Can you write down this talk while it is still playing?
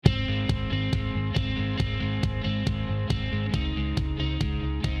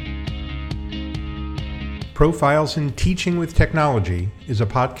Profiles in Teaching with Technology is a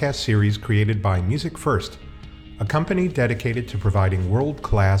podcast series created by Music First, a company dedicated to providing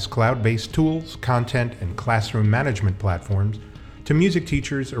world-class cloud-based tools, content, and classroom management platforms to music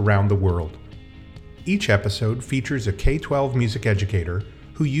teachers around the world. Each episode features a K-12 music educator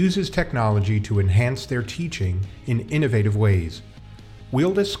who uses technology to enhance their teaching in innovative ways.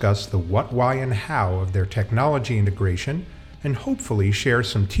 We'll discuss the what, why, and how of their technology integration and hopefully share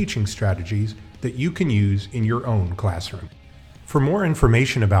some teaching strategies that you can use in your own classroom. For more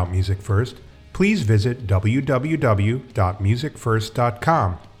information about Music First, please visit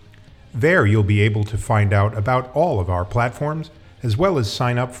www.musicfirst.com. There you'll be able to find out about all of our platforms, as well as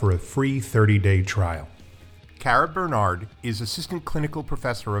sign up for a free 30-day trial. Cara Bernard is Assistant Clinical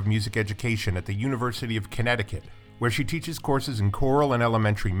Professor of Music Education at the University of Connecticut, where she teaches courses in choral and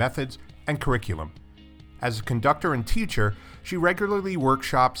elementary methods and curriculum. As a conductor and teacher, she regularly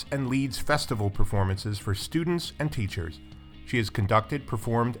workshops and leads festival performances for students and teachers. She has conducted,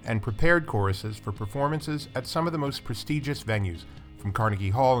 performed, and prepared choruses for performances at some of the most prestigious venues, from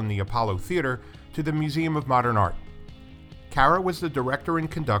Carnegie Hall and the Apollo Theater to the Museum of Modern Art. Cara was the director and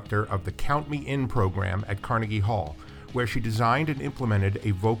conductor of the Count Me In program at Carnegie Hall, where she designed and implemented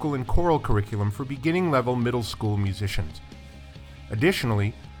a vocal and choral curriculum for beginning-level middle school musicians.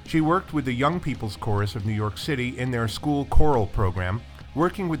 Additionally, she worked with the Young People's Chorus of New York City in their school choral program,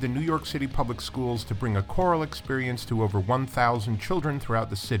 working with the New York City Public Schools to bring a choral experience to over 1,000 children throughout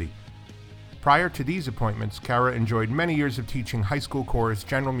the city. Prior to these appointments, Cara enjoyed many years of teaching high school chorus,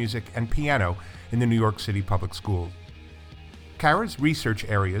 general music, and piano in the New York City Public Schools. Cara's research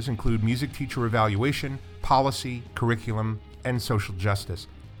areas include music teacher evaluation, policy, curriculum, and social justice.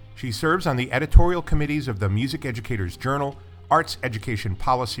 She serves on the editorial committees of the Music Educators Journal, Arts Education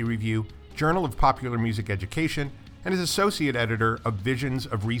Policy Review, Journal of Popular Music Education, and is associate editor of Visions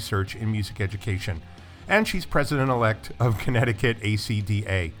of Research in Music Education. And she's president-elect of Connecticut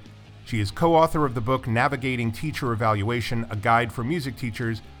ACDA. She is co-author of the book Navigating Teacher Evaluation, A Guide for Music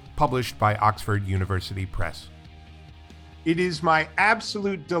Teachers, published by Oxford University Press. It is my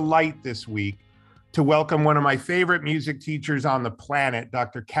absolute delight this week to welcome one of my favorite music teachers on the planet,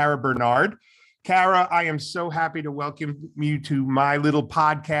 Dr. Cara Bernard. Cara, I am so happy to welcome you to my little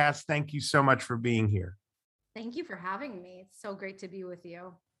podcast. Thank you so much for being here. Thank you for having me. It's so great to be with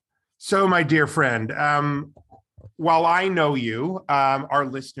you. So, my dear friend, while I know you, our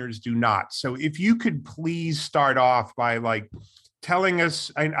listeners do not. So if you could please start off by telling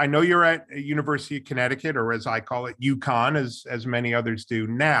us, I know you're at University of Connecticut, or as I call it, UConn, as many others do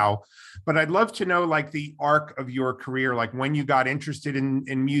now, but I'd love to know the arc of your career, when you got interested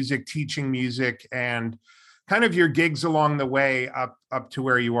in music, teaching music, and kind of your gigs along the way up to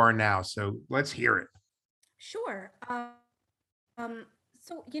where you are now. So let's hear it. Sure. I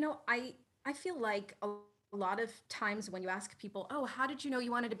feel like a lot of times when you ask people, oh, how did you know you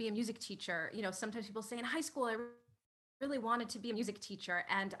wanted to be a music teacher? Sometimes people say in high school, I really wanted to be a music teacher.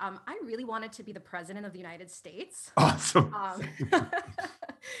 And I really wanted to be the president of the United States. Awesome.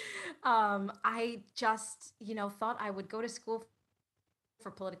 I just, thought I would go to school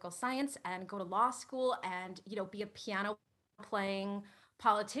for political science and go to law school and, be a piano playing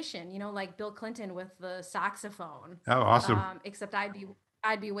politician, like Bill Clinton with the saxophone. Oh, awesome. Except I'd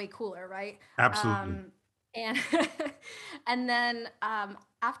be way cooler, right? Absolutely. And and then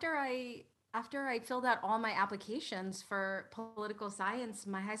after I filled out all my applications for political science,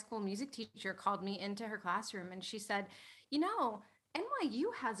 my high school music teacher called me into her classroom and she said, NYU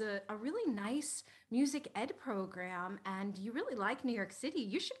has a really nice music ed program and you really like New York City.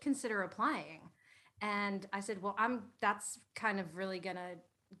 You should consider applying. And I said, well, that's kind of really gonna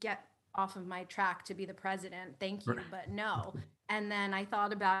get off of my track to be the president. Thank you, but no. And then I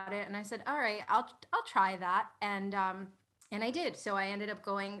thought about it and I said, all right, I'll try that. And I did. So I ended up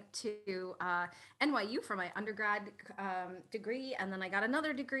going to NYU for my undergrad degree. And then I got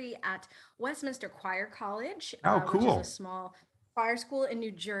another degree at Westminster Choir College, cool. Which is a small choir school in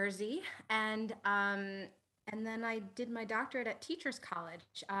New Jersey. And then I did my doctorate at Teachers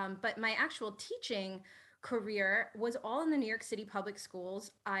College. But my actual teaching career was all in the New York City public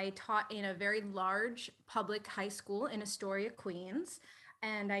schools. I taught in a very large public high school in Astoria, Queens.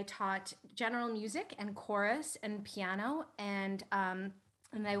 And I taught general music and chorus and piano, and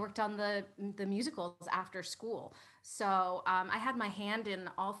I worked on the musicals after school. So I had my hand in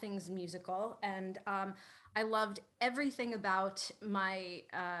all things musical, and I loved everything about my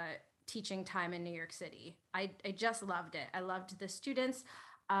teaching time in New York City. I just loved it. I loved the students.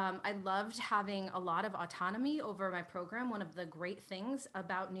 I loved having a lot of autonomy over my program. One of the great things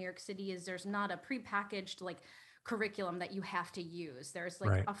about New York City is there's not a prepackaged curriculum that you have to use. There's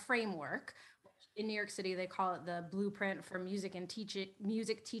a framework. in New York City, they call it the blueprint for music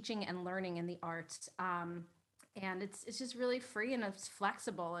teaching and learning in the arts. And it's just really free and it's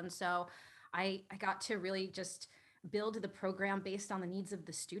flexible. And so I got to really just build the program based on the needs of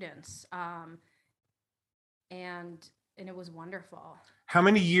the students. And it was wonderful. How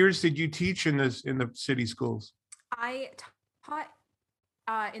many years did you teach in the city schools? I taught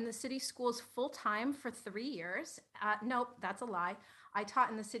in the city schools full time for 3 years. Nope, that's a lie. I taught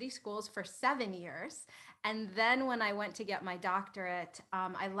in the city schools for 7 years. And then when I went to get my doctorate,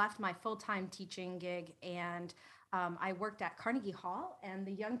 I left my full time teaching gig and I worked at Carnegie Hall and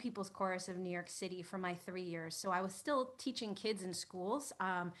the Young People's Chorus of New York City for my 3 years. So I was still teaching kids in schools,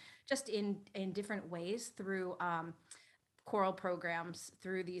 just in different ways through choral programs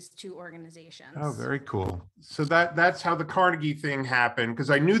through these two organizations. Oh, very cool. So that's how the Carnegie thing happened,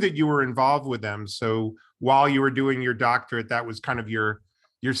 because I knew that you were involved with them. So while you were doing your doctorate, that was kind of your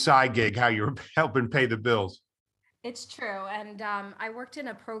side gig, how you were helping pay the bills. It's true. And I worked in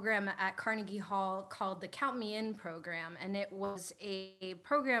a program at Carnegie Hall called the Count Me In program. And it was a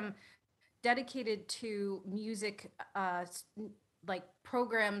program dedicated to music, like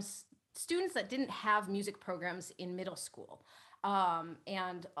programs, students that didn't have music programs in middle school,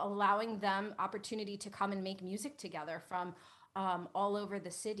 and allowing them opportunity to come and make music together from all over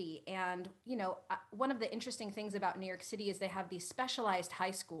the city. And, one of the interesting things about New York City is they have these specialized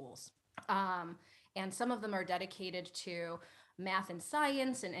high schools. And some of them are dedicated to math and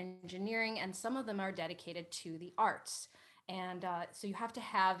science and engineering, and some of them are dedicated to the arts. And so you have to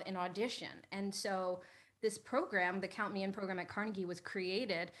have an audition. And so this program, the Count Me In program at Carnegie, was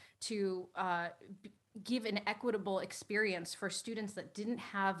created to give an equitable experience for students that didn't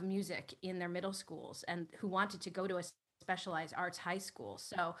have music in their middle schools and who wanted to go to a specialized arts high school.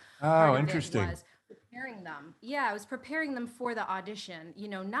 So part Oh, of it interesting. was preparing them. Yeah, I was preparing them for the audition,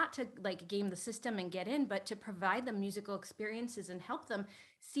 not to like game the system and get in, but to provide them musical experiences and help them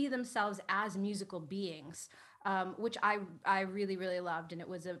see themselves as musical beings, which I really, really loved. And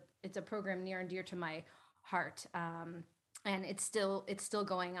it's a program near and dear to my heart. And it's still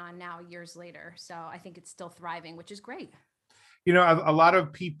going on now years later. So I think it's still thriving, which is great. A lot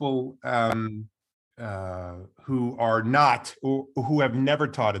of people who are not, or who have never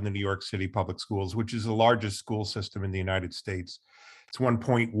taught in the New York City public schools, which is the largest school system in the United States. It's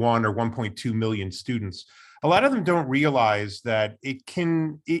 1.1 or 1.2 million students. A lot of them don't realize that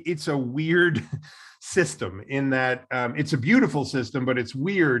it's a weird system in that it's a beautiful system, but it's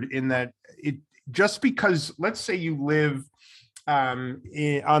weird in that it just because, let's say you live on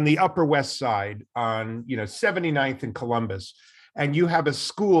the Upper West Side on 79th and Columbus, and you have a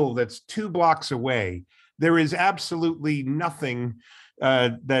school that's 2 blocks away, there is absolutely nothing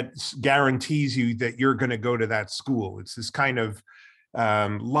that guarantees you that you're going to go to that school. It's this kind of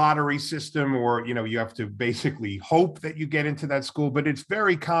lottery system, or you have to basically hope that you get into that school. But it's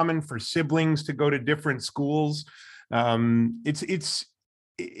very common for siblings to go to different schools.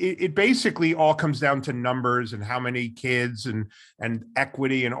 It basically all comes down to numbers and how many kids and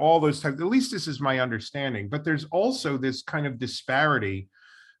equity and all those types. At least this is my understanding. But there's also this kind of disparity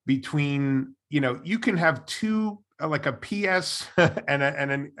between, you can have two, like a PS and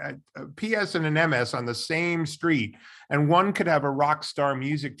a PS and an MS on the same street, and one could have a rock star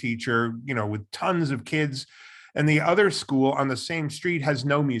music teacher, with tons of kids, and the other school on the same street has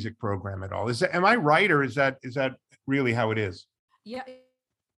no music program at all. Am I right, or is that really how it is? Yeah,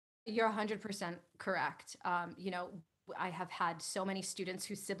 you're 100% correct. I have had so many students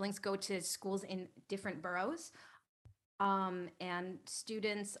whose siblings go to schools in different boroughs. And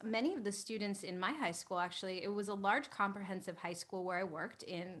many of the students in my high school, actually, it was a large comprehensive high school where I worked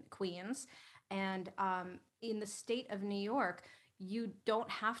in Queens. And in the state of New York, you don't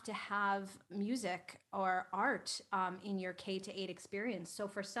have to have music or art in your K-8 experience. So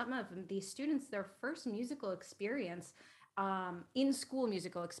for some of these students, their first musical experience, in school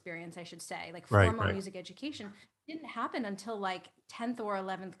musical experience, I should say, like Right, formal right. music education, didn't happen until like 10th or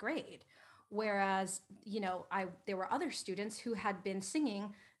 11th grade. Whereas, there were other students who had been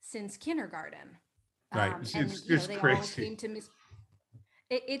singing since kindergarten. Right. It's And, just they all crazy. came to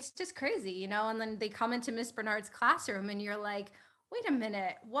it's just crazy, and then they come into Miss Bernard's classroom and you're like, wait a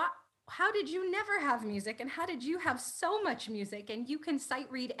minute, how did you never have music? And how did you have so much music? And you can sight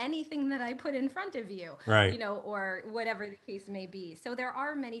read anything that I put in front of you, Right, or whatever the case may be. So there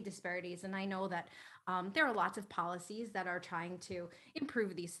are many disparities. And I know that there are lots of policies that are trying to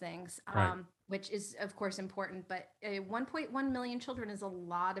improve these things, right. which is, of course, important. But 1.1 million children is a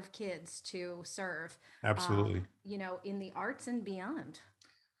lot of kids to serve, Absolutely. in the arts and beyond.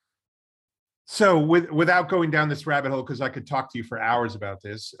 So without going down this rabbit hole, because I could talk to you for hours about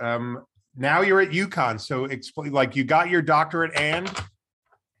this, now you're at UConn. So explain, like you got your doctorate and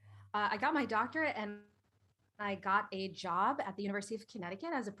I got my doctorate and I got a job at the University of Connecticut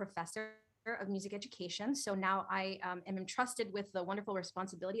as a professor of music education. So now I am entrusted with the wonderful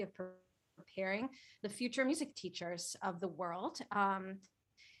responsibility of preparing the future music teachers of the world.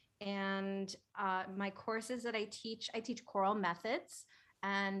 And my courses that I teach choral methods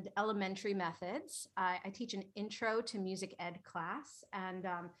and elementary methods. I teach an intro to music ed class and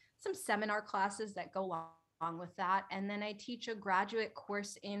some seminar classes that go along with that. And then I teach a graduate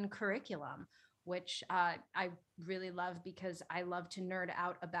course in curriculum, which I really love because I love to nerd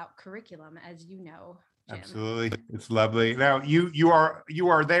out about curriculum, as you know, Jim. absolutely, it's lovely. Now you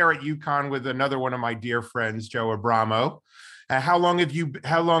are there at UConn with another one of my dear friends, Joe Abramo. How long have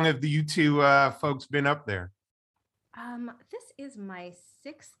you two folks been up there? This is my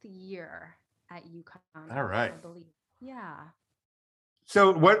 6th year at UConn, All right. I believe. Yeah.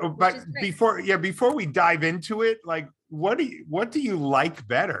 So what, Which but is great. before we dive into it, like what do you like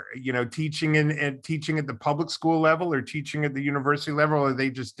better? You know, teaching and teaching at the public school level or teaching at the university level, or are they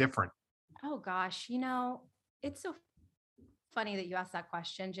just different? Oh gosh, it's so funny that you asked that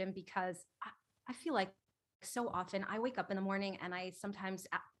question, Jim, because I feel like so often I wake up in the morning and I sometimes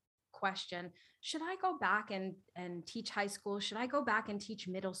question, should I go back and teach high school? Should I go back and teach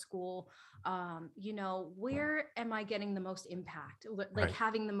middle school? Where am I getting the most impact? Like Right.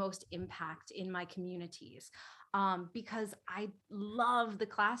 having the most impact in my communities? Because I love the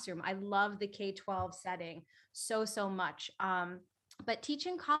classroom. I love the K-12 setting so much. But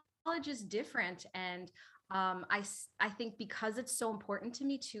teaching college is different. And I think because it's so important to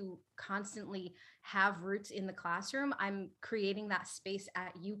me to constantly have roots in the classroom, I'm creating that space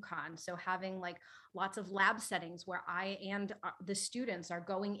at UConn. So having like lots of lab settings where I and the students are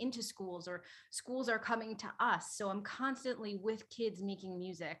going into schools or schools are coming to us. So I'm constantly with kids making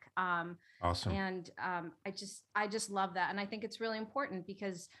music. Awesome. And I just love that. And I think it's really important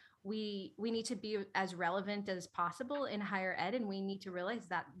because we need to be as relevant as possible in higher ed, and we need to realize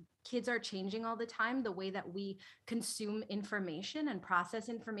that kids are changing all the time. The way that we consume information and process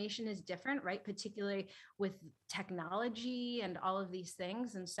information is different, right? Particularly with technology and all of these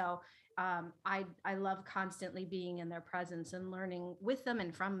things. And so I love constantly being in their presence and learning with them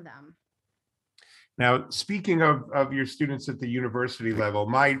and from them. Now, speaking of your students at the university level,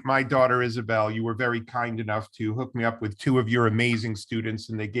 my daughter Isabel, you were very kind enough to hook me up with two of your amazing students,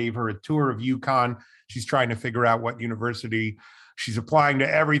 and they gave her a tour of UConn. She's trying to figure out what university she's applying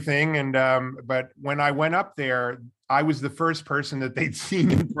to everything. And but when I went up there, I was the first person that they'd seen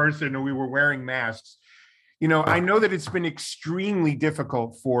in person, and we were wearing masks. You know, I know that it's been extremely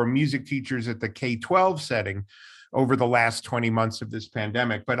difficult for music teachers at the K-12 setting over the last 20 months of this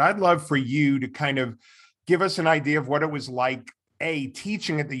pandemic, but I'd love for you to kind of give us an idea of what it was like,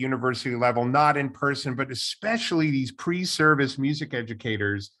 teaching at the university level, not in person, but especially these pre-service music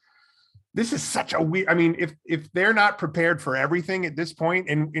educators. This is such a weird, I mean, if they're not prepared for everything at this point,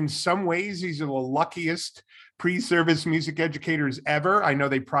 and in some ways these are the luckiest pre-service music educators ever. I know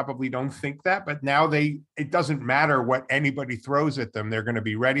they probably don't think that, but now it doesn't matter what anybody throws at them, they're going to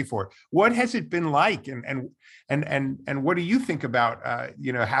be ready for it. What has it been like, and what do you think about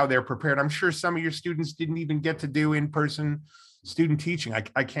how they're prepared? I'm sure some of your students didn't even get to do in-person student teaching.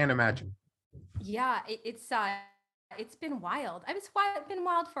 I can't imagine. Yeah, it's been wild. It's been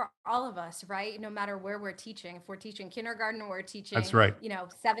wild for all of us, right? No matter where we're teaching. If we're teaching kindergarten or we're That's teaching, right.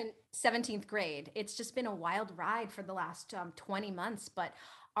 17th grade. It's just been a wild ride for the last 20 months. But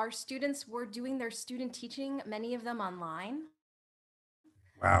our students were doing their student teaching, many of them online,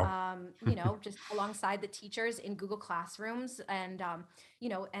 Wow. just alongside the teachers in Google Classrooms and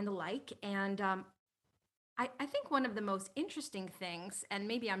the like. And I think one of the most interesting things, and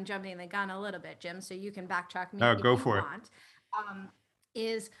maybe I'm jumping the gun a little bit, Jim, so you can backtrack me No, if go you for it. want,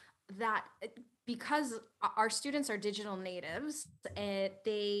 is that because our students are digital natives,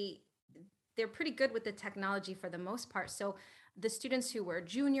 they're pretty good with the technology for the most part. So the students who were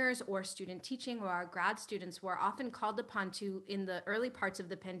juniors or student teaching or our grad students were often called upon to, in the early parts of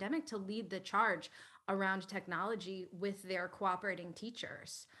the pandemic, to lead the charge around technology with their cooperating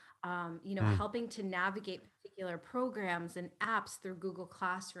teachers. Mm. Helping to navigate particular programs and apps through Google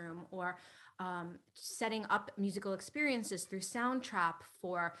Classroom, or setting up musical experiences through Soundtrap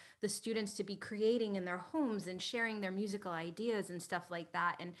for the students to be creating in their homes and sharing their musical ideas and stuff like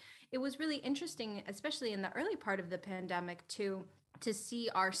that. And it was really interesting, especially in the early part of the pandemic, to see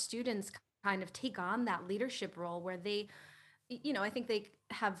our students kind of take on that leadership role where I think they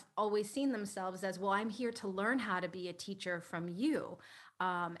have always seen themselves as, well, I'm here to learn how to be a teacher from you.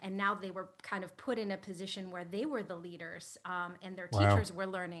 And now they were kind of put in a position where they were the leaders, and their Wow. teachers were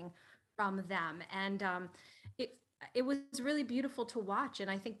learning from them. And it it was really beautiful to watch. And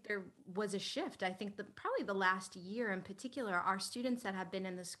I think there was a shift. I think probably the last year in particular, our students that have been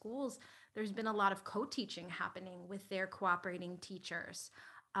in the schools, there's been a lot of co-teaching happening with their cooperating teachers,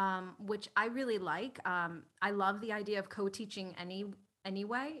 which I really like. I love the idea of co-teaching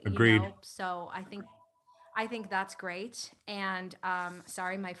anyway, Agreed. so I think that's great. And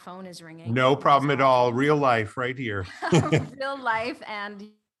sorry, my phone is ringing. No Let me just problem at pause all. it. Real life right here. Real life. And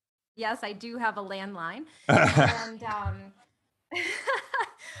yes, I do have a landline. And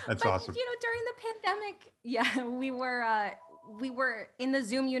That's but awesome. during the pandemic, yeah, we were in the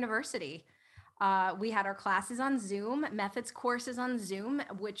Zoom University. We had our classes on Zoom, methods courses on Zoom,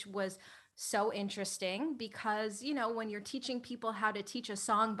 which was so interesting because, when you're teaching people how to teach a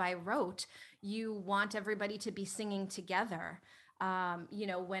song by rote, you want everybody to be singing together.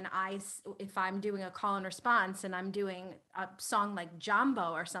 When if I'm doing a call and response and I'm doing a song like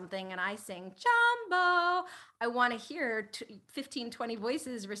Jumbo or something and I sing Jumbo, I want to hear 15, 20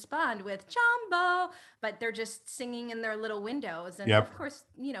 voices respond with Jumbo, but they're just singing in their little windows. And Yep. of course,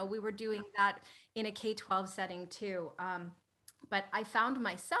 we were doing that in a K-12 setting too. But I found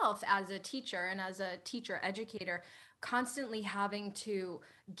myself as a teacher and as a teacher educator constantly having to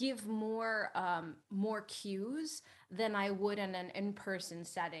give more cues than I would in an in-person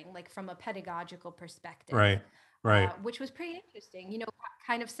setting, like from a pedagogical perspective, Right. Right. which was pretty interesting.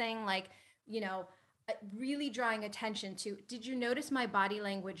 Kind of saying like, you know, really drawing attention to, did you notice my body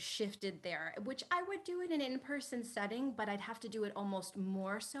language shifted there? Which I would do in an in-person setting, but I'd have to do it almost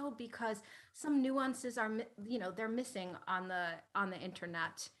more so because some nuances are, they're missing on the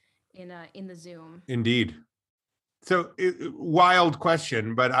internet in the Zoom. Indeed. So wild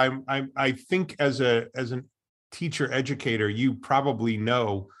question, but I think as a teacher educator, you probably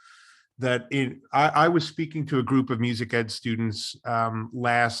know that I was speaking to a group of music ed students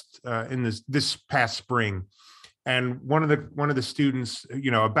in this past spring, and one of the students,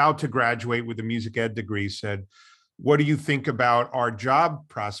 about to graduate with a music ed degree, said, what do you think about our job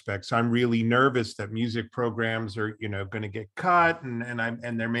prospects? I'm really nervous that music programs are, going to get cut,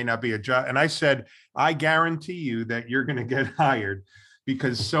 and there may not be a job. And I said, I guarantee you that you're going to get hired,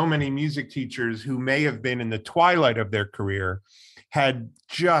 because so many music teachers who may have been in the twilight of their career had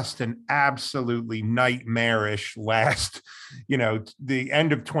just an absolutely nightmarish last, the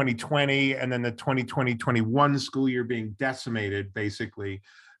end of 2020 and then the 2020-21 school year being decimated, basically.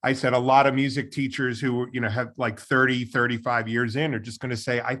 I said a lot of music teachers who, have like 30, 35 years in are just going to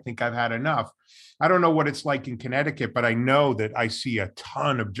say, I think I've had enough. I don't know what it's like in Connecticut, but I know that I see a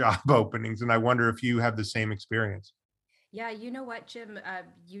ton of job openings, and I wonder if you have the same experience. Yeah, you know what, Jim?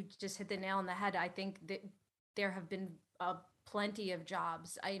 You just hit the nail on the head. I think that there have been plenty of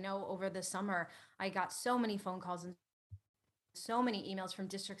jobs. I know over the summer, I got so many phone calls and so many emails from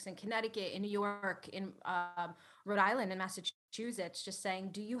districts in Connecticut, in New York, in Rhode Island, and Massachusetts, just saying,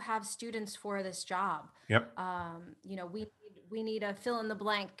 "Do you have students for this job?" Yep. We need a fill in the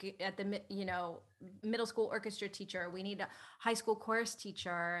blank at the middle school orchestra teacher. We need a high school chorus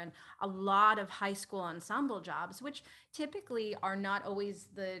teacher, and a lot of high school ensemble jobs, which typically are not always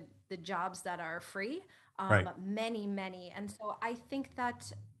the jobs that are free, Right. but many. And so I think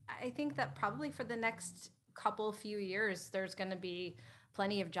that probably for the next few years, there's going to be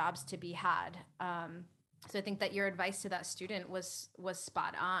plenty of jobs to be had. So I think that your advice to that student was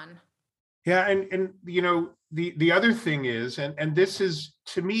spot on. Yeah, and the other thing is, and this is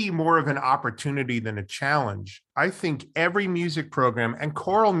to me more of an opportunity than a challenge. I think every music program, and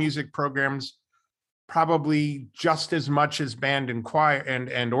choral music programs probably just as much as band and choir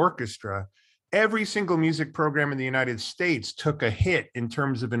and orchestra, every single music program in the United States took a hit in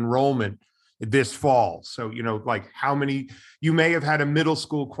terms of enrollment this fall. So, like how many, you may have had a middle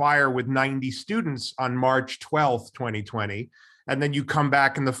school choir with 90 students on March 12th, 2020, and then you come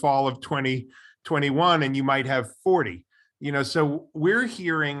back in the fall of 2021 and you might have 40. So we're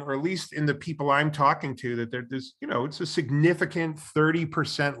hearing, or at least in the people I'm talking to, that there's, it's a significant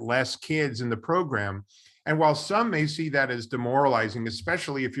 30% less kids in the program. And while some may see that as demoralizing,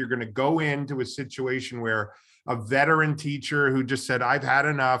 especially if you're going to go into a situation where a veteran teacher who just said, I've had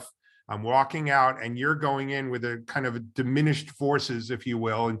enough, I'm walking out, and you're going in with a kind of diminished forces, if you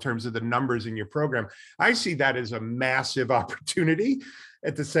will, in terms of the numbers in your program, I see that as a massive opportunity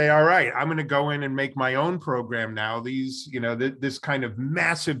and to say, all right, I'm going to go in and make my own program now. This kind of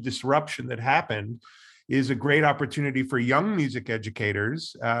massive disruption that happened is a great opportunity for young music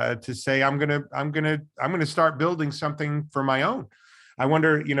educators to say, I'm gonna start building something for my own. I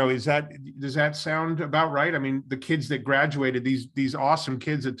wonder, does that sound about right? I mean, the kids that graduated, these awesome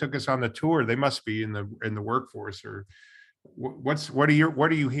kids that took us on the tour, they must be in the workforce or What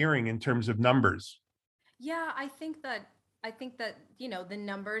are you hearing in terms of numbers? Yeah, I think that the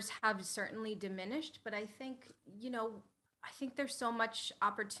numbers have certainly diminished, but I think there's so much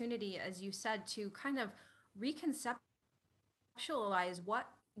opportunity, as you said, to kind of reconceptualize what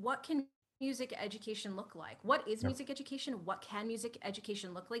can music education look like? What is Yep. music education? What can music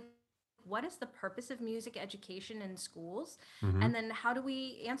education look like? What is the purpose of music education in schools? Hmm. And then how do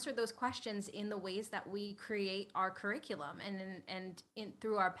we answer those questions in the ways that we create our curriculum and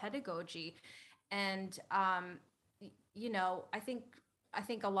through our pedagogy? And I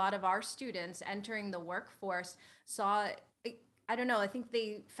think a lot of our students entering the workforce saw, I don't know, I think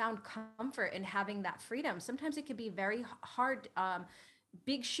they found comfort in having that freedom. Sometimes it could be very hard,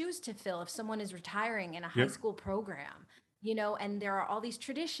 big shoes to fill if someone is retiring in a high Yep. school program, and there are all these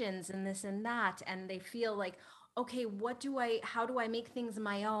traditions and this and that, and they feel like, okay, how do I make things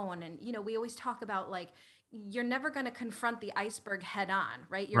my own? And, we always talk about, like, you're never going to confront the iceberg head on,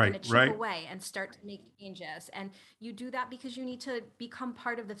 right? You're going Right. to chip Right. away and start to make changes. And you do that because you need to become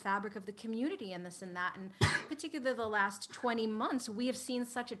part of the fabric of the community and this and that. And particularly the last 20 months, we have seen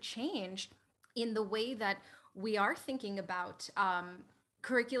such a change in the way that we are thinking about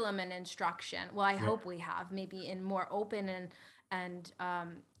curriculum and instruction. Well, I Yep. hope we have, maybe in more open and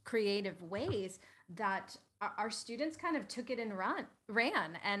creative ways, that our students kind of took it and ran,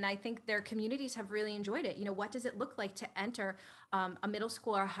 and I think their communities have really enjoyed it. What does it look like to enter a middle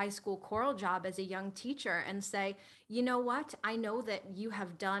school or high school choral job as a young teacher and say, you know what, I know that you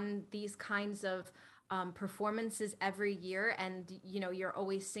have done these kinds of performances every year, and you're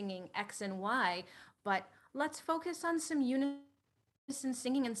always singing X and Y, but let's focus on some unison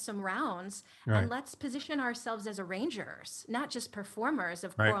singing and some rounds, and Right. let's position ourselves as arrangers, not just performers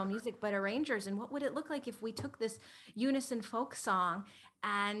of Right. choral music, but arrangers. And what would it look like if we took this unison folk song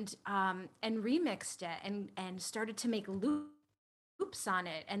and remixed it and started to make loops on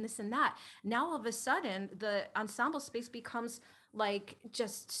it and this and that? Now all of a sudden the ensemble space becomes like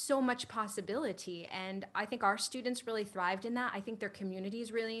just so much possibility, and I think our students really thrived in that. I think their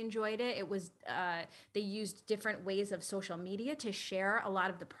communities really enjoyed it. It was They used different ways of social media to share a lot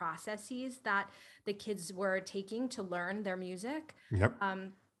of the processes that the kids were taking to learn their music. Yep.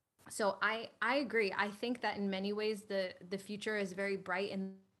 So I agree. I think that in many ways the future is very bright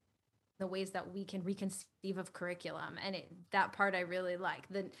in the ways that we can reconceive of curriculum, and that part I really like.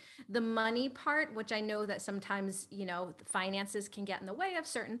 The money part, which I know that sometimes finances can get in the way of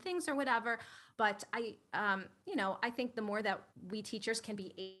certain things or whatever, but I think the more that we teachers can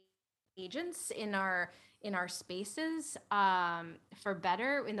be agents in our spaces, for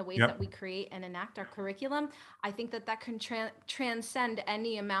better in the ways that Yep. we create and enact our curriculum, I think that can transcend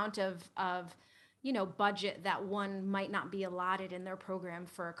any amount of budget that one might not be allotted in their program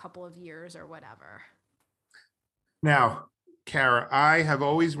for a couple of years or whatever. Now, Kara, I have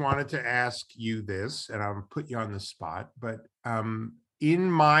always wanted to ask you this, and I'll put you on the spot, but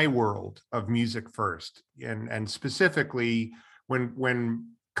in my world of music first, and specifically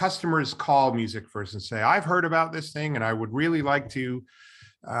when customers call music first and say, I've heard about this thing and I would really like to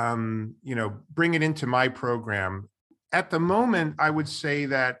bring it into my program. At the moment, I would say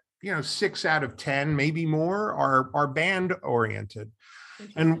that 6 out of 10, maybe more, are band oriented. And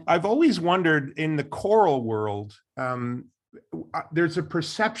Interesting. I've always wondered in the choral world, there's a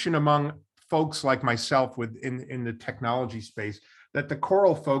perception among folks like myself in the technology space that the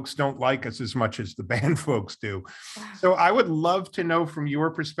choral folks don't like us as much as the band folks do. So I would love to know from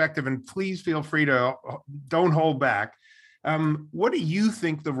your perspective, and please feel free to don't hold back. What do you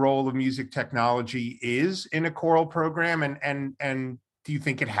think the role of music technology is in a choral program, and do you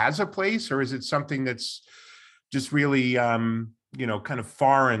think it has a place, or is it something that's just really kind of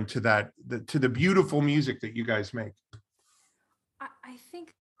foreign to to the beautiful music that you guys make? I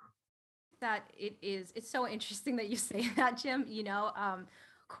think that it's so interesting that you say that, Jim.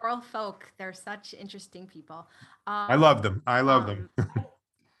 Choral folk, they're such interesting people. I love them. I love them. um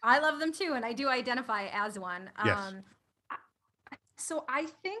I love them too, and I do identify as one. Yes. So I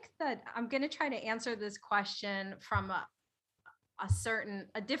think that I'm going to try to answer this question from a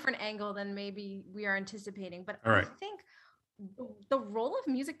different angle than maybe we are anticipating, but All I right. think the role of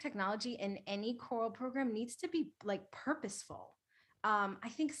music technology in any choral program needs to be like purposeful. I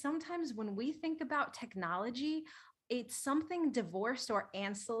think sometimes when we think about technology, it's something divorced or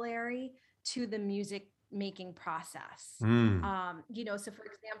ancillary to the music making process. Mm. So for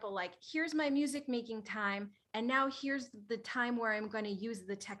example, like, here's my music making time, and now here's the time where I'm going to use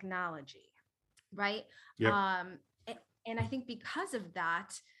the technology, right? Yep. um and I think because of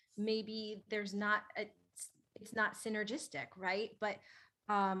that, maybe it's not synergistic, right? But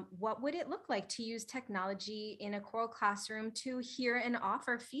What would it look like to use technology in a choral classroom to hear and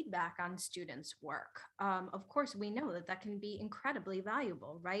offer feedback on students' work? Of course, we know that that can be incredibly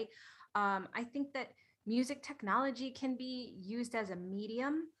valuable, right? I think that music technology can be used as a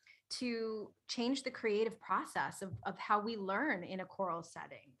medium to change the creative process of how we learn in a choral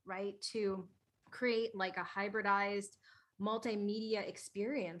setting, right? To create like a hybridized multimedia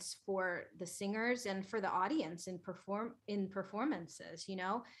experience for the singers and for the audience in performances,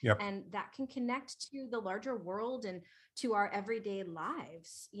 Yep. and that can connect to the larger world and to our everyday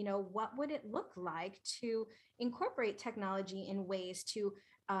lives. What would it look like to incorporate technology in ways to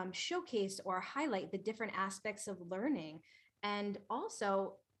showcase or highlight the different aspects of learning, and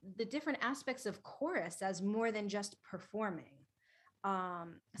also the different aspects of chorus as more than just performing.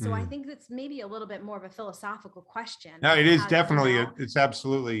 So I Mm. think that's maybe a little bit more of a philosophical question, No, but it is has, definitely, it's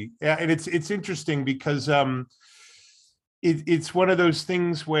absolutely, yeah, and it's interesting because it's one of those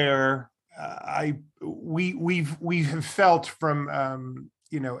things where we have felt from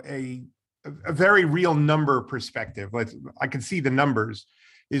a very real number perspective. I can see the numbers.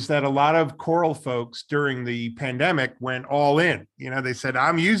 Is that a lot of choral folks during the pandemic went all in? They said,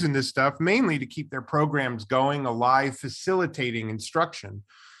 I'm using this stuff mainly to keep their programs going, alive, facilitating instruction.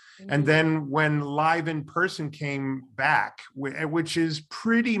 And indeed. then when live in person came back, which is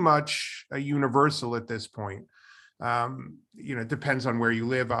pretty much a universal at this point, it depends on where you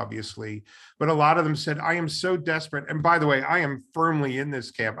live, obviously, but a lot of them said, I am so desperate. And by the way, I am firmly in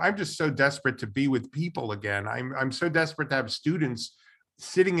this camp. I'm just so desperate to be with people again. I'm so desperate to have students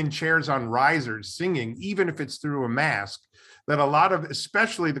sitting in chairs on risers singing, even if it's through a mask, that a lot of,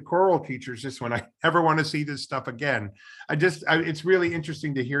 especially the choral teachers, just when I ever want to see this stuff again. It's really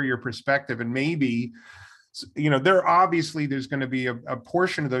interesting to hear your perspective, and maybe there's going to be a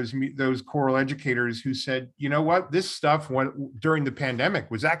portion of those choral educators who said, what, this stuff during the pandemic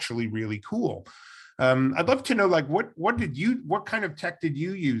was actually really cool. I'd love to know, like, what kind of tech did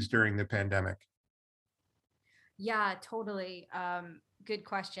you use during the pandemic? Yeah, totally. Good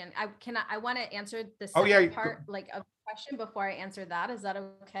question. I want to answer the Oh second yeah. part like of the question before I answer that. Is that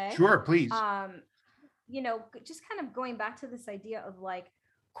okay? Sure, please. Um, just kind of going back to this idea of like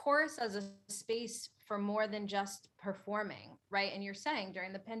chorus as a space for more than just performing, right? And you're saying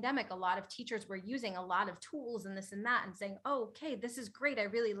during the pandemic, a lot of teachers were using a lot of tools and this and that and saying, oh, okay, this is great. I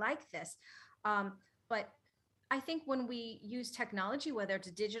really like this. But I think when we use technology, whether it's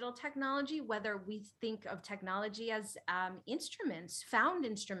digital technology, whether we think of technology as instruments, found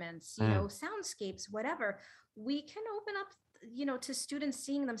instruments, Mm. soundscapes, whatever, we can open up, to students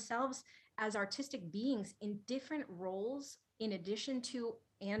seeing themselves as artistic beings in different roles, in addition to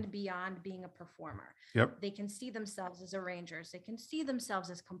and beyond being a performer. Yep. They can see themselves as arrangers. They can see themselves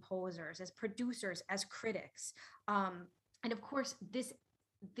as composers, as producers, as critics. And of course, this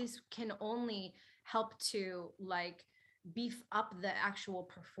can only help to like beef up the actual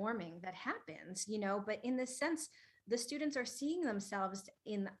performing that happens, but in this sense, the students are seeing themselves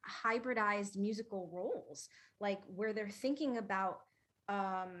in hybridized musical roles, like where they're thinking about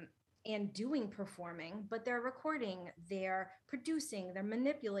and doing performing, but they're recording, they're producing, they're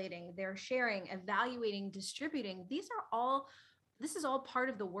manipulating, they're sharing, evaluating, distributing. This is all part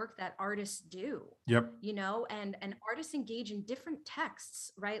of the work that artists do. Yep. And artists engage in different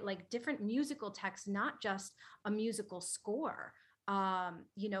texts, right? Like different musical texts, not just a musical score.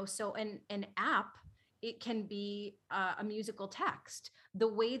 So an app, it can be a musical text. The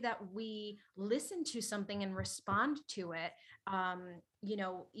way that we listen to something and respond to it,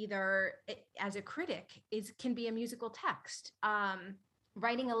 either as a critic, can be a musical text.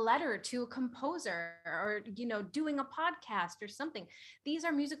 Writing a letter to a composer, or doing a podcast or something, these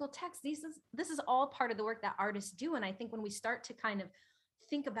are musical texts. This is all part of the work that artists do. And I think when we start to kind of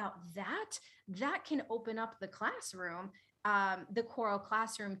think about that can open up the classroom, the choral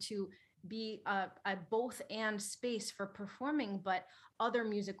classroom, to be a both and space for performing but other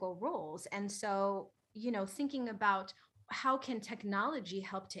musical roles. And so thinking about how can technology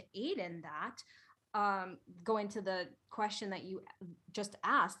help to aid in that, going to the question that you just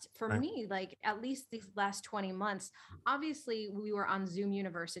asked, for Right. me, like at least these last 20 months, obviously we were on Zoom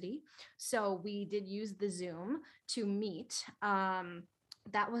University. So we did use the Zoom to meet.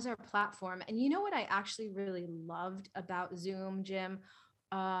 That was our platform. And you know what I actually really loved about Zoom, Jim,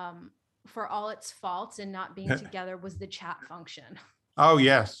 for all its faults and not being together, was the chat function. Oh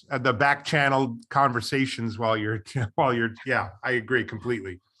yes, the back channel conversations while you're yeah, I agree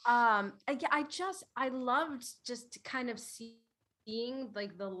completely. I loved just kind of seeing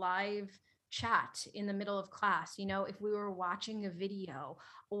like the live chat in the middle of class. If we were watching a video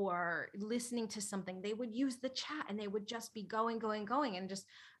or listening to something, they would use the chat and they would just be going, and just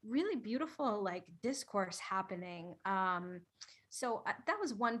really beautiful like discourse happening. So that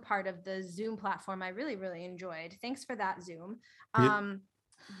was one part of the Zoom platform I really, really enjoyed. Thanks for that, Zoom. Yeah.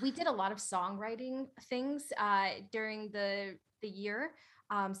 We did a lot of songwriting things during the year.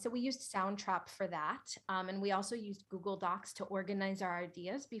 So we used Soundtrap for that. And we also used Google Docs to organize our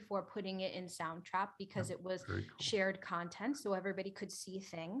ideas before putting it in Soundtrap, because it was Very cool. shared content, so everybody could see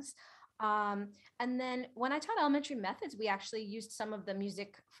things. And then when I taught elementary methods, we actually used some of the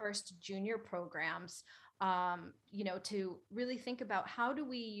Music First Junior programs, to really think about how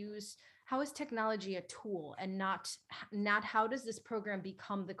is technology a tool and not how does this program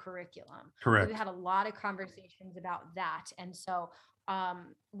become the curriculum. Correct. We had a lot of conversations about that. And so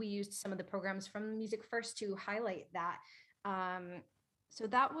we used some of the programs from Music First to highlight that. So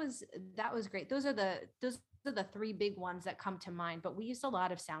that was great. Those are the three big ones that come to mind, but we used a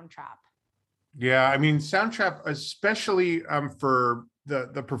lot of Soundtrap. Yeah, I mean, Soundtrap, especially for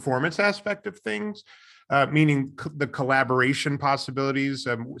the performance aspect of things, meaning the collaboration possibilities.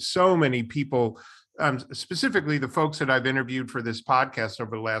 So many people, specifically the folks that I've interviewed for this podcast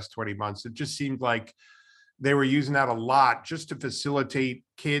over the last 20 months, it just seemed like they were using that a lot just to facilitate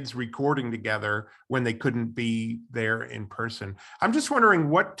kids recording together when they couldn't be there in person. I'm just wondering,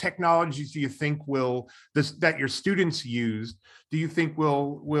 what technologies do you think that your students used, do you think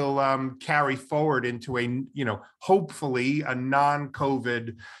will carry forward into a, hopefully a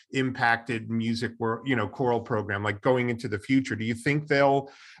non-COVID impacted music choral program, like going into the future? Do you think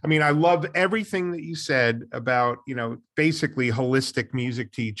I love everything that you said about, basically holistic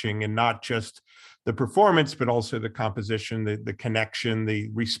music teaching, and not just the performance, but also the composition, the connection, the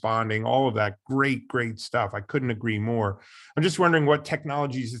responding, all of that great stuff. I couldn't agree more. I'm just wondering what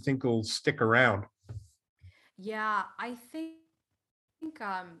technologies you think will stick around. Yeah, I think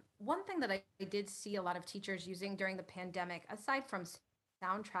one thing that I did see a lot of teachers using during the pandemic, aside from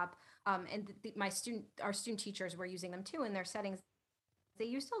Soundtrap, and our student teachers were using them too in their settings. They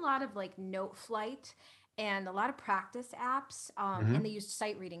used a lot of like Noteflight and a lot of practice apps, and they used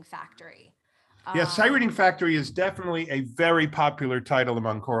Sight Reading Factory. Yeah, Sight Reading Factory is definitely a very popular title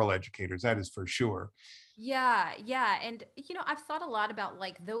among choral educators. That is for sure. Yeah, and I've thought a lot about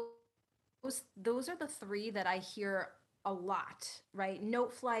like those are the three that I hear a lot, right?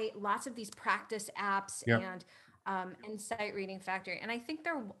 Noteflight, lots of these practice apps, Yep. and Sight Reading Factory, and I think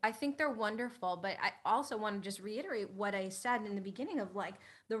they're wonderful. But I also want to just reiterate what I said in the beginning of like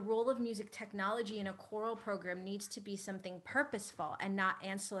the role of music technology in a choral program needs to be something purposeful and not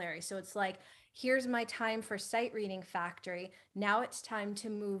ancillary. So it's like, here's my time for Sight Reading Factory. Now it's time to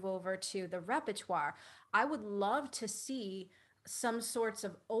move over to the repertoire. I would love to see some sorts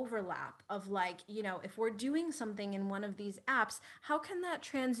of overlap of like, if we're doing something in one of these apps, how can that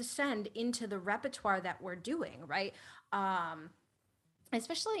transcend into the repertoire that we're doing, right?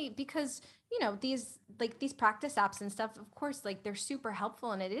 Especially because these practice apps and stuff, of course, like they're super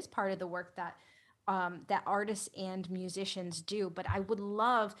helpful, and it is part of the work that that artists and musicians do. But I would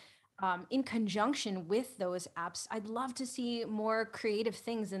love, in conjunction with those apps, I'd love to see more creative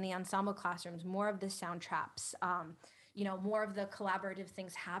things in the ensemble classrooms, more of the Soundtraps, more of the collaborative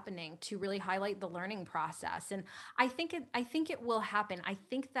things happening to really highlight the learning process. And I think it will happen. I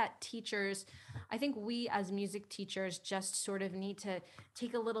think we as music teachers just sort of need to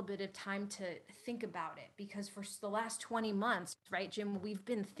take a little bit of time to think about it, because for the last 20 months, right, Jim, we've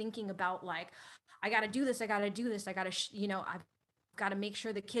been thinking about like, I got to do this. I got to I've got to make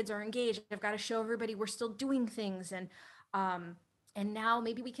sure the kids are engaged. I've got to show everybody we're still doing things. And now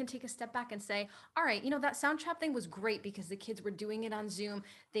maybe we can take a step back and say, all right, that Soundtrap thing was great because the kids were doing it on Zoom.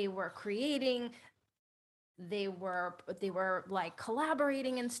 They were creating, they were like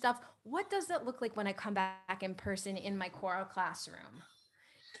collaborating and stuff. What does that look like when I come back in person in my choral classroom?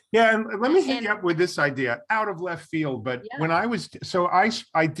 Yeah, and let me hit you up with this idea, out of left field. But Yeah. when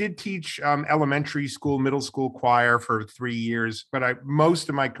I did teach elementary school, middle school choir for 3 years, but most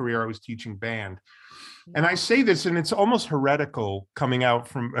of my career I was teaching band. And I say this, and it's almost heretical coming out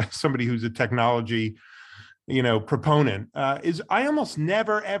from somebody who's a technology, proponent, is I almost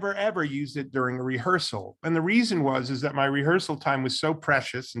never, ever, ever used it during a rehearsal. And the reason is that my rehearsal time was so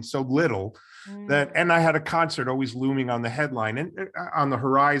precious and so little and I had a concert always looming on the headline and on the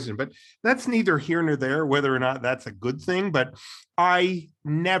horizon. But that's neither here nor there, whether or not that's a good thing. But I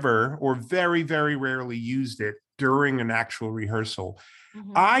never, or very, very rarely, used it during an actual rehearsal.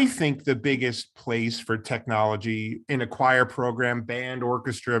 Hmm. I think the biggest place for technology in a choir program, band,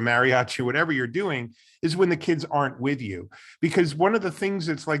 orchestra, mariachi, whatever you're doing, is when the kids aren't with you. Because one of the things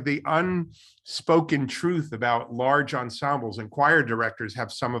that's like the unspoken truth about large ensembles, and choir directors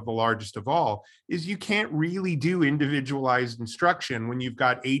have some of the largest of all, is you can't really do individualized instruction when you've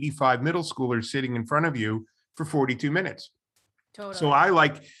got 85 middle schoolers sitting in front of you for 42 minutes. So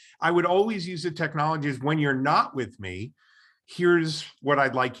Totally. I would always use the technology as when you're not with me, here's what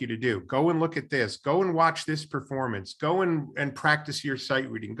I'd like you to do. Go and look at this. Go and watch this performance. Go and practice your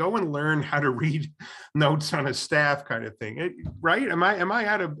sight reading. Go and learn how to read notes on a staff kind of thing. Right? Am I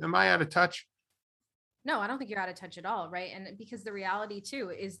out of touch? No, I don't think you're out of touch at all, right? And because the reality too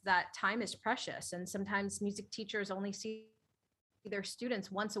is that time is precious, and sometimes music teachers only see their students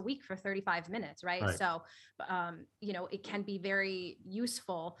once a week for 35 minutes, right? Right. So, it can be very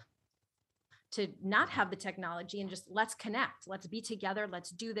useful to not have the technology and just let's connect, let's be together, let's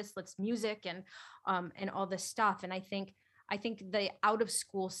do this, let's music and all this stuff. And I think the out of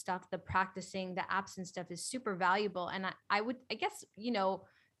school stuff, the practicing, the absence stuff is super valuable. And I guess,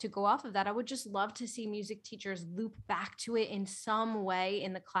 to go off of that, I would just love to see music teachers loop back to it in some way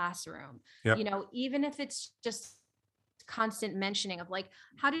in the classroom. Yep. Even if it's just constant mentioning of like,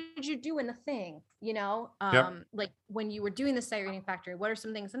 how did you do in the thing, Yep. like when you were doing the sight reading factory, what are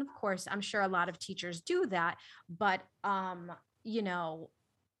some things? And of course, I'm sure a lot of teachers do that, but you know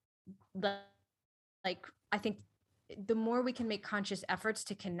the like I think the more we can make conscious efforts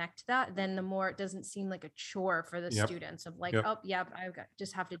to connect that, then the more it doesn't seem like a chore for the Yep. students of like, Yep. oh yeah,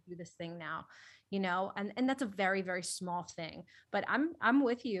 just have to do this thing now, and that's a very, very small thing. But I'm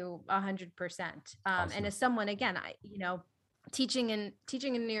with you 100%. And Awesome. as someone, again, teaching in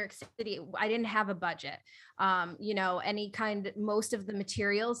New York City, I didn't have a budget. Most of the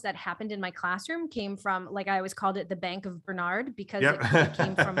materials that happened in my classroom came from, like I always called it, the Bank of Bernard, because Yep. it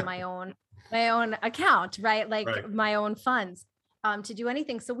came from my own account, right? Right. Like my own funds, to do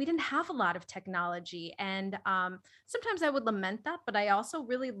anything. So we didn't have a lot of technology. And sometimes I would lament that, but I also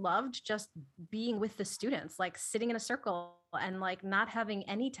really loved just being with the students, like sitting in a circle and like not having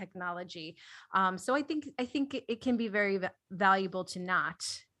any technology. So I think it can be very valuable to not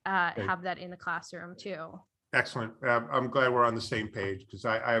Okay. have that in the classroom too. Excellent. I'm glad we're on the same page because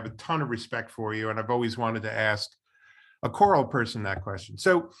I have a ton of respect for you, and I've always wanted to ask a choral person that question.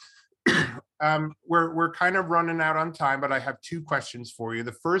 So we're kind of running out on time, but I have two questions for you.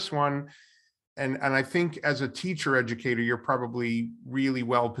 The first one, and I think as a teacher educator, you're probably really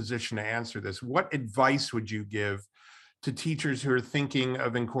well positioned to answer this. What advice would you give to teachers who are thinking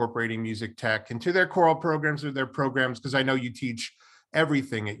of incorporating music tech into their choral programs or their programs? Because I know you teach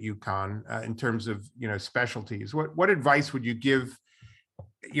everything at UConn in terms of specialties. What advice would you give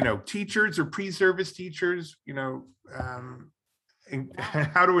teachers or pre-service teachers and Yeah.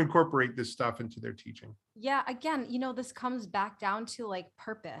 how to incorporate this stuff into their teaching? Yeah, again, this comes back down to like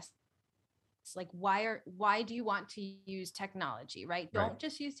purpose. It's like, why do you want to use technology, right? Right. Don't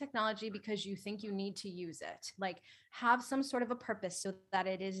just use technology because you think you need to use it. Like, have some sort of a purpose so that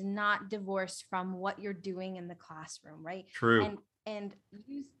it is not divorced from what you're doing in the classroom, right? True. And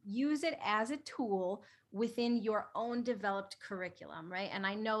use it as a tool within your own developed curriculum, right? And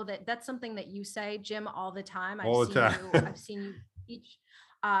I know that that's something that you say, Jim, all the time. i've All the seen you time. i've seen you teach,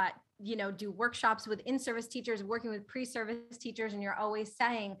 uh do workshops with in-service teachers, working with pre-service teachers, and you're always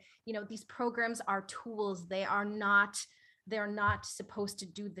saying, these programs are tools. They're not supposed to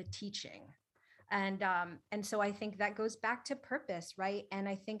do the teaching. And so I think that goes back to purpose, right? And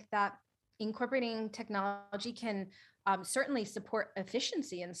I think that incorporating technology can certainly support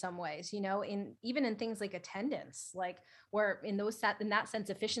efficiency in some ways, in even in things like attendance, like where in that sense,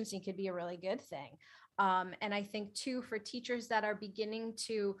 efficiency could be a really good thing. And I think too, for teachers that are beginning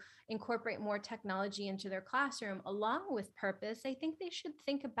to incorporate more technology into their classroom along with purpose, I think they should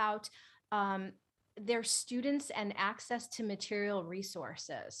think about um, their students and access to material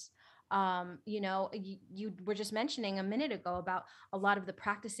resources. You were just mentioning a minute ago about a lot of the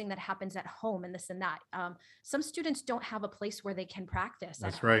practicing that happens at home and this and that. Some students don't have a place where they can practice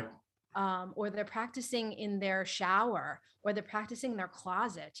at That's right. home, or they're practicing in their shower, or they're practicing in their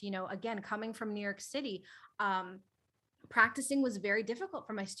closet. Again, coming from New York City, practicing was very difficult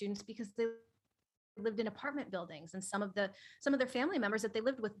for my students because they lived in apartment buildings, and some of their family members that they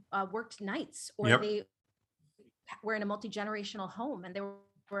lived with worked nights, or Yep. they were in a multi-generational home, and there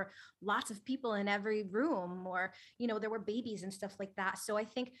were lots of people in every room, or there were babies and stuff like that. So I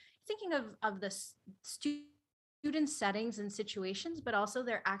think thinking of the student student settings and situations, but also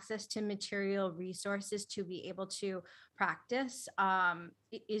their access to material resources to be able to practice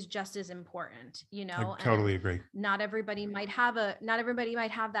is just as important, I and totally agree. not everybody might have that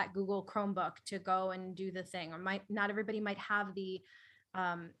Google Chromebook to go and do the thing, or not everybody might have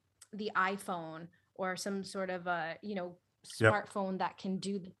um, the iPhone or some sort of a, Yep. smartphone that can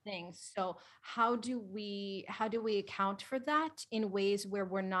do the things. So how do we account for that in ways where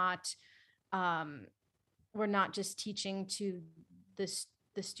um, we're not just teaching to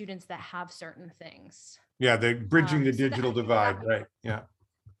the students that have certain things. Yeah, they're bridging the So that digital I think that divide, right? Yeah.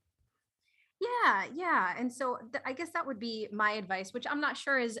 yeah, and so I guess that would be my advice, which I'm not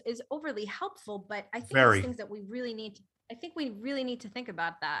sure is overly helpful, but I think it's Very. things that we really need to, I think we really need to think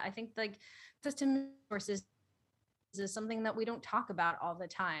about that. I think like system resources is something that we don't talk about all the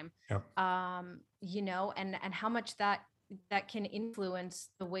time. Yep. And how much that can influence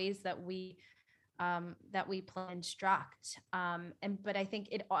the ways that we plan and instruct. But I think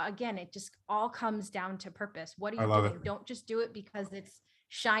it just all comes down to purpose. What are I you love it. doing? Don't just do it because it's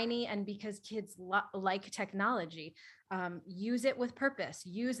shiny and because kids like technology. Use it with purpose.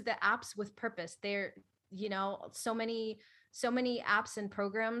 Use the apps with purpose. So many apps and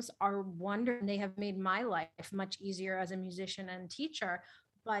programs are wonderful. They have made my life much easier as a musician and teacher,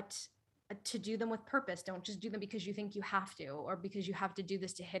 but to do them with purpose. Don't just do them because you think you have to, or because you have to do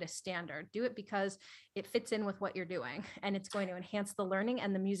this to hit a standard. Do it because it fits in with what you're doing and it's going to enhance the learning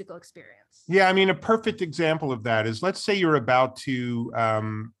and the musical experience. Yeah, I mean, a perfect example of that is, let's say you're about to,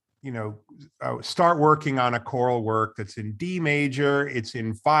 start working on a choral work that's in D major, it's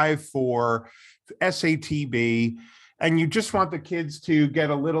in 5/4, SATB, and you just want the kids to get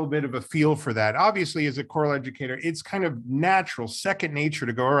a little bit of a feel for that. Obviously, as a choral educator, it's kind of natural, second nature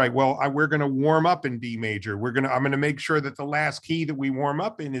to go, all right, well, we're going to warm up in D major. I'm going to make sure that the last key that we warm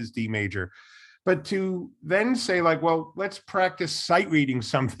up in is D major. But to then say, like, well, let's practice sight reading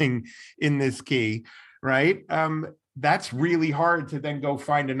something in this key, right? That's really hard to then go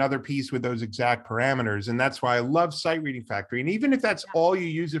find another piece with those exact parameters. And that's why I love Sight Reading Factory. And even if that's all you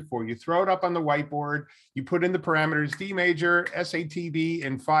use it for, you throw it up on the whiteboard, you put in the parameters, D major, SATB,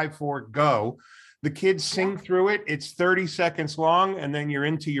 and 5/4, go. The kids sing through it. It's 30 seconds long, and then you're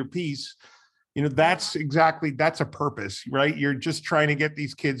into your piece. That's a purpose, right? You're just trying to get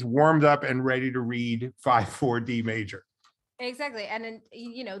these kids warmed up and ready to read 5/4 D major. Exactly. And then,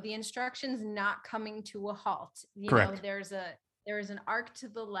 the instructions not coming to a halt. Correct. There is an arc to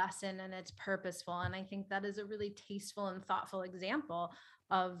the lesson and it's purposeful. And I think that is a really tasteful and thoughtful example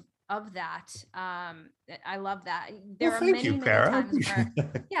of that. I love that. There Well, are thank many, you, many Kara. times where,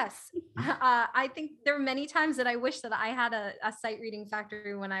 yes, I think there are many times that I wish that I had a sight reading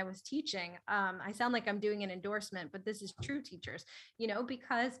factory when I was teaching. I sound like I'm doing an endorsement, but this is true, teachers,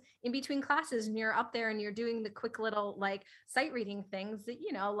 because in between classes and you're up there and you're doing the quick little like sight reading things that,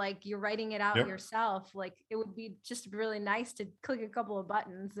 like you're writing it out Yep. yourself. Like it would be just really nice to click a couple of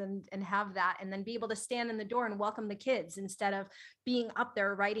buttons and have that, and then be able to stand in the door and welcome the kids instead of being up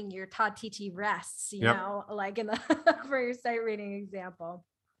there writing your Todd TT rests, like in the for your sight reading example.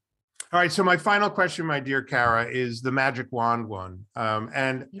 All right. So my final question, my dear Kara, is the magic wand one.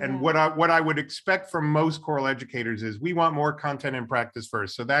 And Yeah. what I would expect from most choral educators is we want more content and practice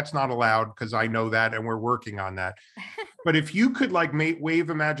first. So that's not allowed, because I know that and we're working on that. But if you could like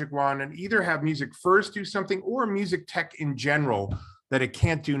wave a magic wand and either have music first do something, or music tech in general that it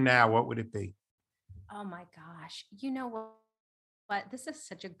can't do now, what would it be? Oh my gosh. You know what? But this is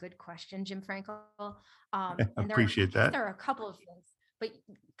such a good question, Jim Frankel. And I Appreciate guess that. there are a couple of things, but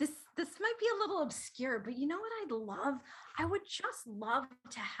this might be a little obscure. But you know what I'd love? I would just love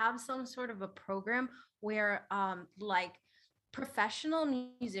to have some sort of a program where, like professional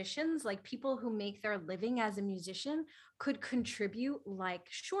musicians, like people who make their living as a musician, could contribute like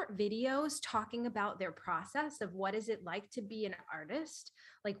short videos talking about their process of what is it like to be an artist,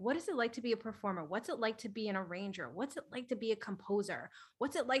 like what is it like to be a performer, what's it like to be an arranger, what's it like to be a composer,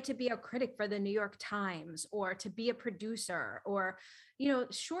 what's it like to be a critic for the New York Times, or to be a producer, or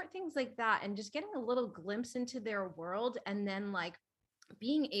short things like that, and just getting a little glimpse into their world, and then like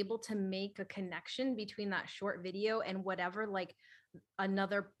being able to make a connection between that short video and whatever like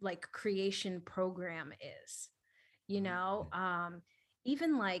another like creation program is,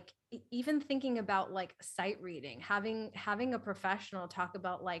 even like even thinking about like sight reading, having a professional talk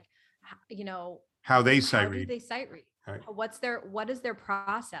about like How they how sight do read. they sight read, Right. what is their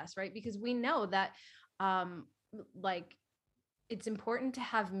process, right? Because we know that like it's important to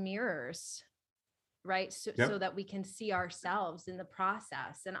have mirrors right? So that we can see ourselves in the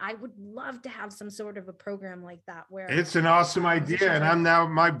process. And I would love to have some sort of a program like that where it's an awesome idea. And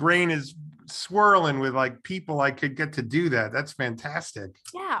my brain is swirling with like people I could get to do that. That's fantastic.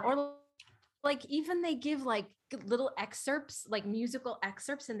 Yeah. Or like even they give like little excerpts, like musical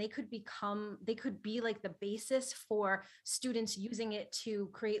excerpts, and they could be like the basis for students using it to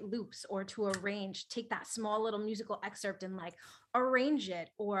create loops or to arrange, take that small little musical excerpt and like arrange it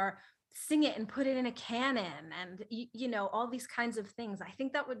or sing it and put it in a canon and, you know, all these kinds of things. I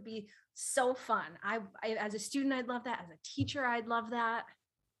think that would be so fun. I as a student, I'd love that. As a teacher, I'd love that.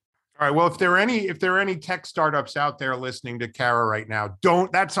 All right. Well, if there are any tech startups out there listening to Kara right now,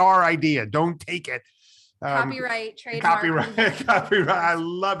 that's our idea. Don't take it. Copyright, trademark. Copyright. I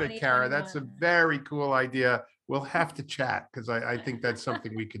love it, Kara. That's a very cool idea. We'll have to chat because I think that's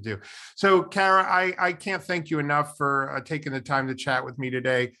something we could do. So, Kara, I can't thank you enough for taking the time to chat with me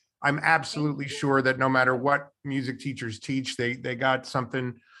today. I'm absolutely sure that no matter what music teachers teach, they got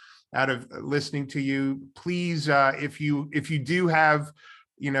something out of listening to you. Please, if you do have,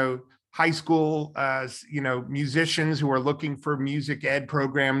 you know, high school, you know, musicians who are looking for music ed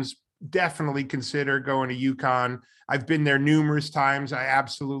programs, definitely consider going to UConn. I've been there numerous times. I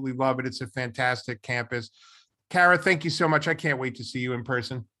absolutely love it. It's a fantastic campus. Kara, thank you so much. I can't wait to see you in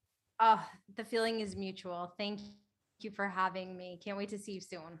person. Oh, the feeling is mutual. Thank you for having me. Can't wait to see you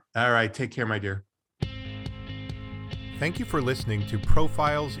soon. All right. Take care, my dear. Thank you for listening to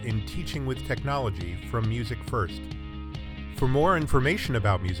Profiles in Teaching with Technology from Music First. For more information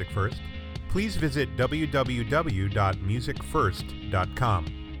about Music First, please visit www.musicfirst.com.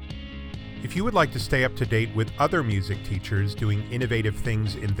 If you would like to stay up to date with other music teachers doing innovative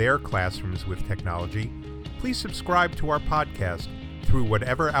things in their classrooms with technology, please subscribe to our podcast through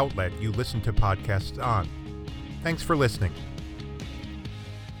whatever outlet you listen to podcasts on. Thanks for listening.